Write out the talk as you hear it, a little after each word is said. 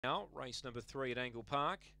Now, race number 3 at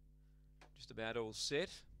Angle-Park, just about all set,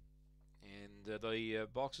 and the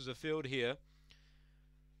boxes are filled here.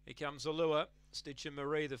 Here comes Allure, Stitch and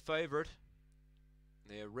Marie the favourite.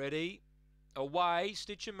 They're ready. Away,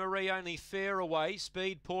 Stitch and Marie only fair away.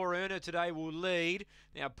 Speed Poor Earner today will lead.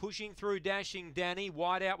 Now pushing through Dashing Danny.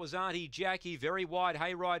 Wide out was Auntie Jackie. Very wide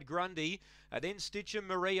Hayride Grundy. Then Stitch and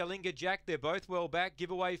Marie, Alinga Jack. They're both well back.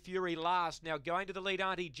 Giveaway Fury last. Now going to the lead,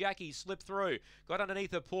 Auntie Jackie slipped through. Got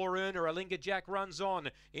underneath a Poor Earner. Alinga Jack runs on.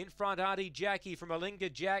 In front, Auntie Jackie from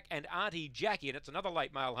Alinga Jack and Auntie Jackie. And it's another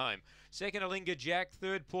late mail home. Second, Alinga Jack.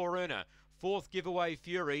 Third, Poor Earner. Fourth, Giveaway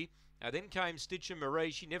Fury. Then came Stitch and Marie.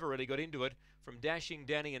 She never really got into it. From Dashing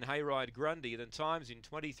Danny and Hayride Grundy. The times in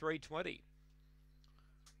 23:20.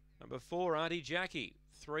 Number 4, Auntie Jackie.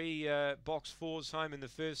 3 box 4s home in the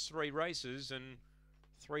first 3 races and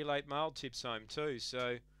 3 late mail tips home too.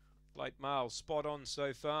 So late mail spot on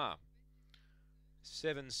so far.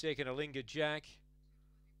 7 second, Alinga Jack.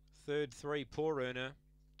 Third, 3 Poor Earner.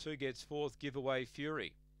 2 gets 4th, Giveaway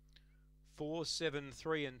Fury. 4, 7,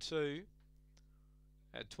 3 and 2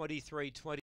 at 23:20.